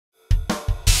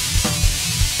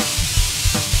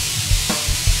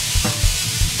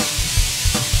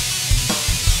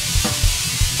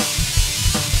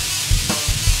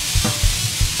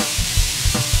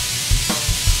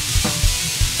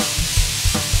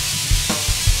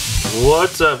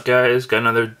What's up, guys? Got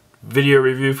another video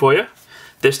review for you.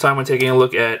 This time we're taking a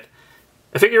look at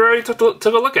a figure I already took a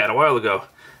look at a while ago.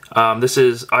 This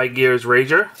is iGear's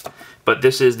Rager, but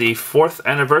this is the 4th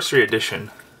anniversary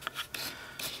edition.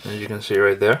 As you can see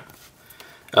right there.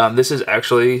 This is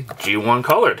actually G1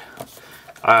 colored.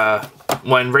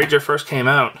 When Rager first came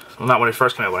out, well, not when it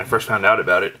first came out, when I first found out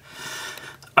about it,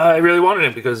 I really wanted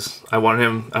him because I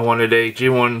wanted a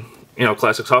G1,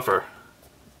 Classics Huffer.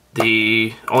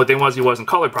 The only thing was he wasn't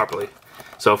colored properly.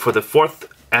 So for the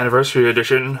 4th anniversary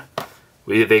edition,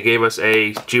 they gave us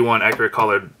a G1 accurate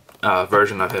colored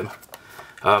version of him.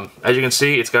 As you can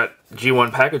see, it's got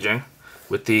G1 packaging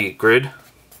with the grid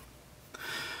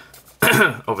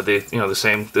over the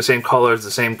the same colors,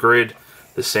 the same grid,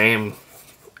 the same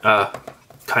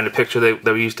kind of picture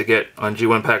that we used to get on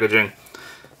G1 packaging,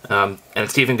 and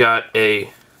it's even got a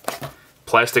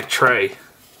plastic tray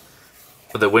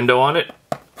with a window on it.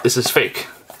 This is fake.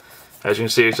 As you can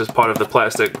see, it's just part of the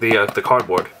plastic, the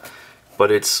cardboard.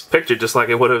 But it's pictured just like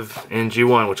it would have in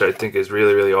G1, which I think is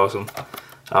really, really awesome.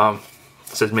 It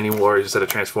says Mini Warriors instead of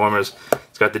Transformers.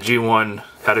 It's got the G1,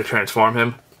 how to transform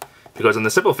him. Because in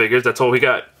the simple figures, that's all we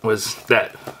got, was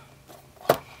that.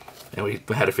 And we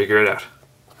had to figure it out.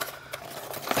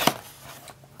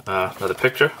 Another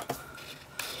picture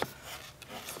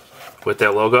with their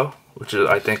logo, which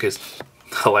I think is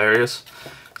hilarious.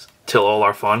 Till all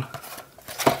our fun.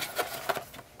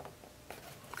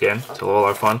 Again, till all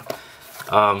our fun.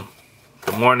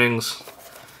 Good mornings.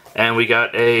 And we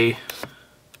got a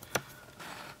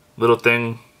little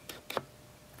thing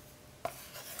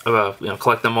about,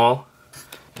 collect them all.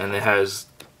 And it has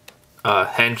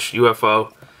Hench,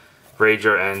 UFO,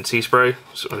 Rager, and Sea Spray,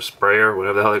 or Sprayer,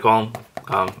 whatever the hell they call them.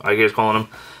 iGear's calling them.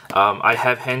 I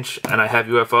have Hench and I have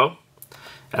UFO,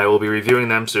 and I will be reviewing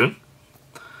them soon.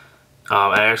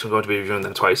 I actually am going to be reviewing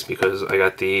them twice because I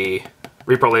got the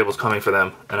repro labels coming for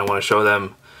them, and I want to show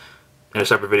them in a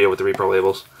separate video with the repro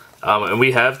labels. And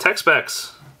we have tech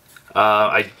specs.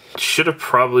 I should have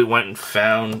probably went and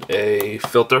found a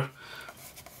filter,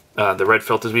 the red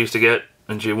filters we used to get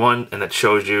in G1, and that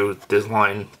shows you this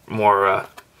line more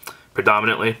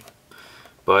predominantly,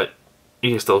 but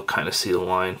you can still kind of see the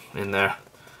line in there.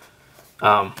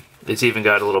 It's even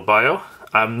got a little bio.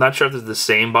 I'm not sure if it's the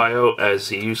same bio as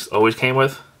he always came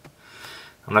with.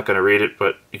 I'm not going to read it,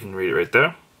 but you can read it right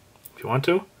there if you want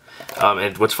to.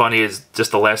 And what's funny is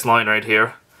just the last line right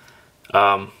here.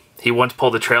 He once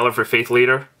pulled the trailer for Faith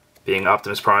Leader, being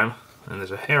Optimus Prime, and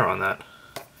there's a hair on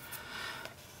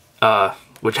that.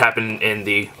 Which happened in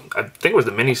I think it was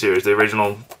the miniseries, the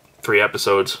original 3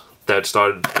 episodes that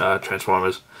started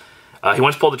Transformers. He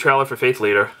once pulled the trailer for Faith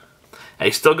Leader, and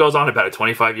he still goes on about it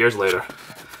 25 years later.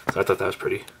 So I thought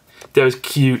that was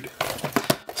cute.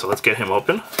 So let's get him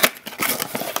open.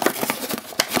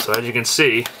 So as you can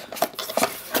see,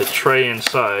 the tray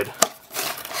inside,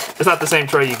 it's not the same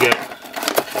tray you get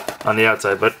on the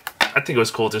outside, but I think it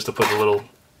was cool just to put a little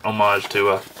homage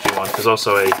to G1. There's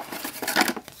also a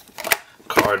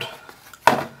card.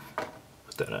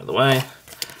 Put that out of the way.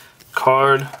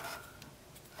 Card.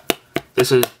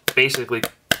 This is basically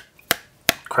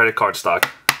credit card stock.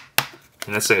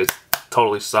 And this thing is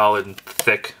totally solid and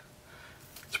thick.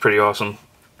 It's pretty awesome.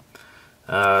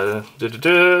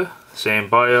 Same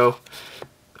bio.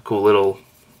 Cool little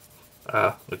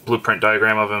like blueprint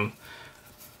diagram of him.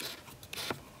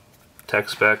 Tech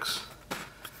specs.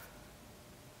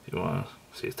 If you want to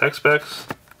see his tech specs.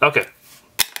 Okay.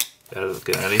 Gotta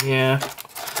get out of here.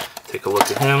 Take a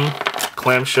look at him.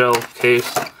 Clamshell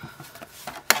case.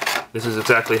 This is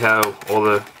exactly how all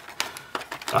the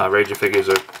Rager figures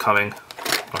are coming,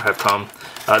 or have come.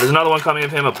 There's another one coming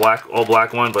of him, all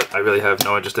black one, but I really have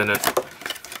no interest in it.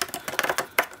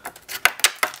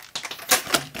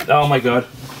 Oh my god.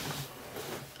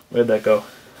 Where'd that go?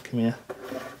 Come here.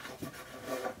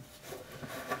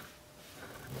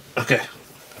 Okay.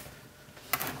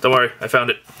 Don't worry, I found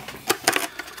it.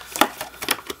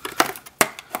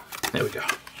 There we go.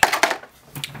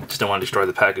 Just don't want to destroy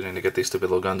the packaging to get these stupid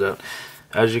little guns out.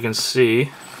 As you can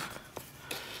see,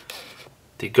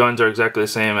 the guns are exactly the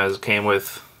same as came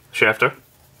with Shafter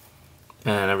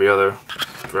and every other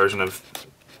version of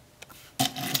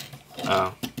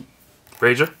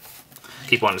Rager.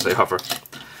 Keep wanting to say Huffer.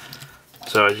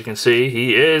 So as you can see,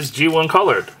 he is G1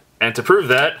 colored. And to prove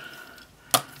that,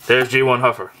 there's G1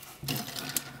 Huffer.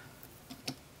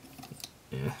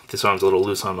 Yeah, this arm's a little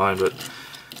loose on mine, but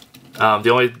the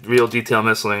only real detail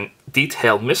missing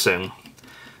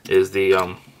is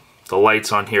the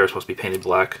lights on here are supposed to be painted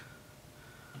black.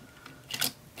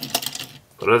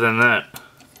 But other than that,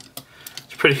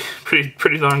 it's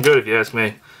pretty darn good if you ask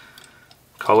me,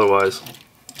 color-wise.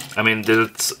 I mean,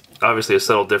 there's obviously a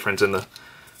subtle difference in the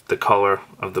color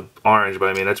of the orange, but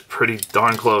I mean, that's pretty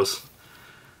darn close.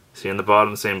 See in the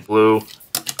bottom, the same blue.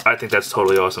 I think that's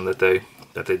totally awesome that they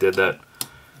did that.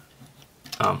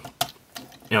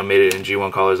 You know, made it in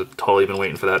G1 colors. I've totally been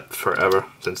waiting for that forever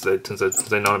since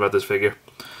they known about this figure.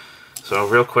 So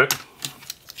real quick,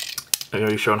 I've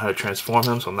already shown how to transform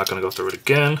him, so I'm not going to go through it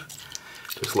again.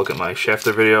 Just look at my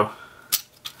Shafter video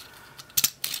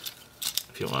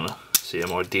if you want to see a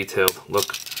more detailed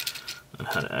look on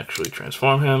how to actually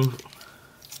transform him.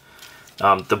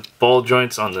 The ball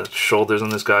joints on the shoulders on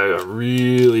this guy are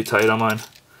really tight on mine.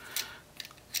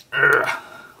 I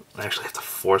actually have to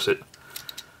force it.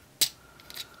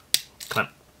 Come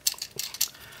on.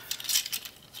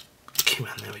 Come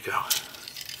on, there we go.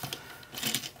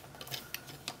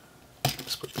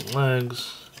 Split the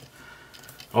legs.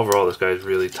 Overall, this guy is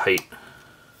really tight.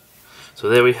 So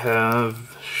there we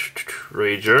have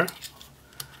Rager.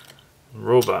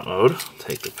 Robot mode.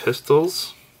 Take the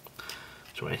pistols.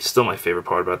 Which is still my favorite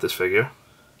part about this figure.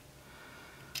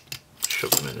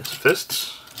 Shove them in his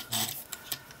fists.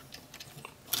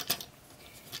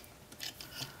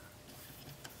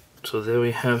 So there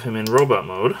we have him in robot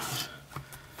mode.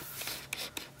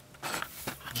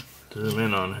 Zoom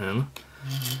in on him.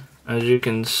 As you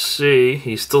can see,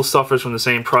 he still suffers from the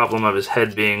same problem of his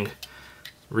head being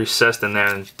recessed in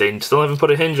there, and they still haven't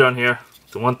put a hinge on here.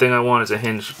 The one thing I want is a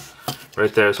hinge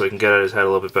right there so he can get at his head a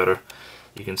little bit better.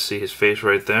 You can see his face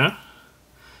right there.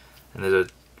 And there's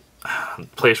a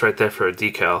place right there for a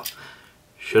decal.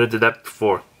 Should have did that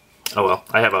before. Oh well,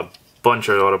 I have a bunch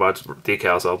of Autobots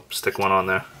decals. I'll stick one on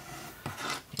there.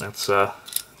 Let's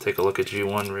take a look at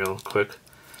G1 real quick.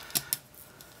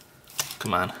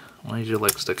 Come on. Why is your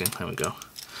leg sticking? There we go.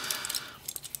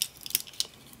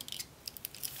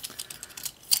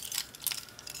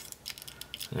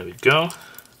 There we go.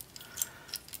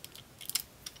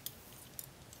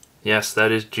 Yes,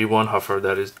 that is G1 Huffer.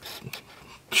 That is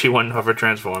G1 Huffer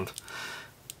transformed.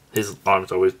 His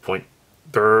arms always point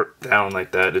down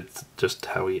like that. It's just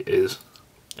how he is.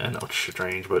 I know it's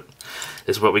strange, but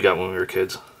it's what we got when we were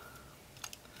kids.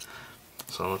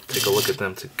 So let's take a look at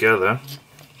them together.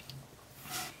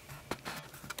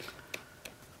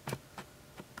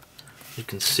 You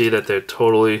can see that they're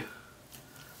totally,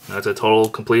 that's a total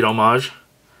complete homage.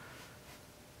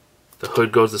 The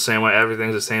hood goes the same way,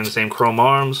 everything's the same chrome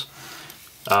arms.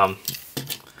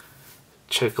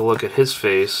 Take a look at his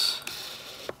face.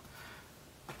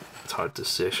 It's hard to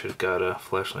see, I should have got a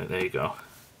flashlight, there you go.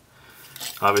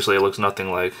 Obviously it looks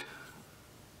nothing like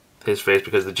his face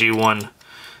because the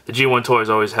G1 toys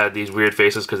always had these weird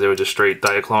faces because they were just straight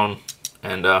Diaclone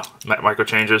and micro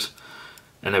changes,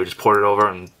 and they would just port it over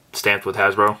and stamped with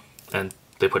Hasbro, and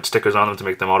they put stickers on them to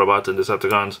make them Autobots and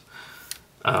Decepticons.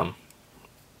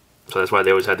 So that's why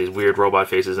they always had these weird robot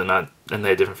faces and they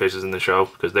had different faces in the show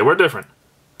because they were different.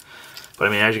 But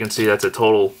I mean, as you can see, that's a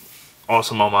total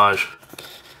awesome homage.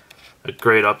 A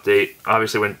great update.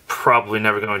 Obviously, we're probably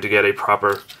never going to get a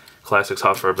proper Classics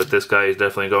Huffer, but this guy is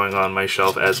definitely going on my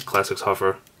shelf as Classics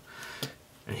Huffer.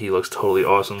 And he looks totally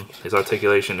awesome. His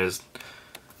articulation is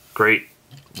great.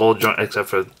 Bold joint, except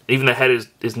for even the head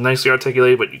is nicely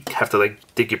articulated, but you have to like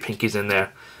dig your pinkies in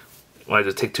there. Well, I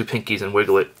just take two pinkies and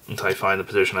wiggle it until I find the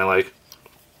position I like.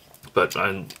 But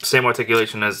same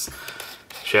articulation as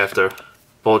Shafter.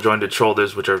 Ball jointed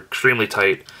shoulders, which are extremely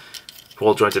tight.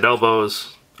 Ball jointed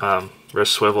elbows,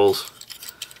 wrist swivels,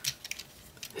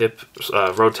 hip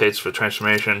rotates for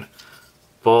transformation.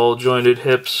 Ball jointed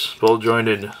hips, ball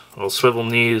jointed swivel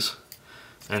knees,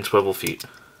 and swivel feet.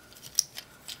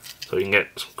 So you can get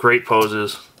some great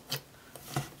poses.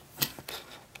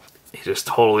 He's just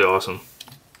totally awesome.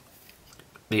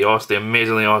 The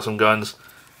amazingly awesome guns,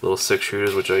 little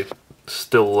 6-shooters, which I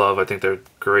still love. I think they're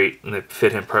great and they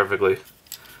fit him perfectly.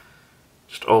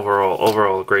 Just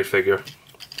overall a great figure.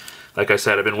 Like I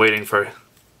said, I've been waiting for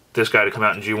this guy to come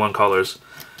out in G1 colors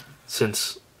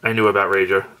since I knew about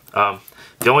Rager.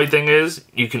 The only thing is,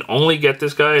 you can only get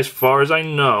this guy, as far as I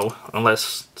know,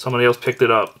 unless somebody else picked it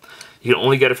up. You can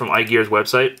only get it from iGear's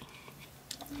website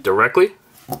directly.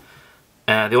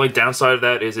 And the only downside of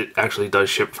that is it actually does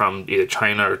ship from either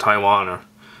China or Taiwan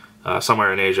or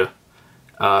somewhere in Asia.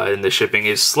 And the shipping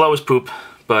is slow as poop.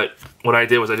 But what I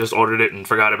did was I just ordered it and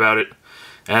forgot about it.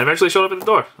 And it eventually showed up at the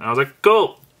door. And I was like,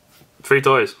 cool! Free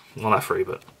toys. Well, not free,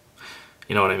 but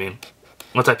you know what I mean.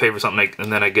 Once I pay for something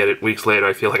and then I get it weeks later,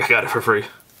 I feel like I got it for free.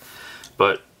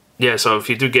 But yeah, so if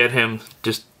you do get him,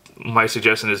 just my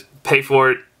suggestion is pay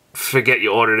for it, forget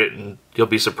you ordered it, and you'll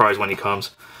be surprised when he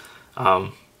comes.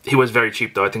 He was very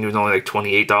cheap though. I think it was only like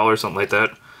 $28, something like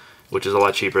that, which is a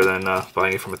lot cheaper than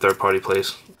buying it from a third-party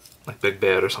place. like Big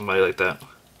Bad or somebody like that.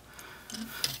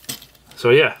 So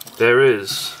yeah, there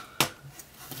is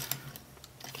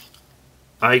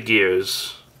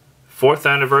iGear's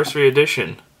 4th anniversary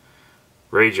edition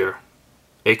Rager,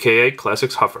 aka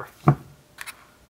Classics Huffer.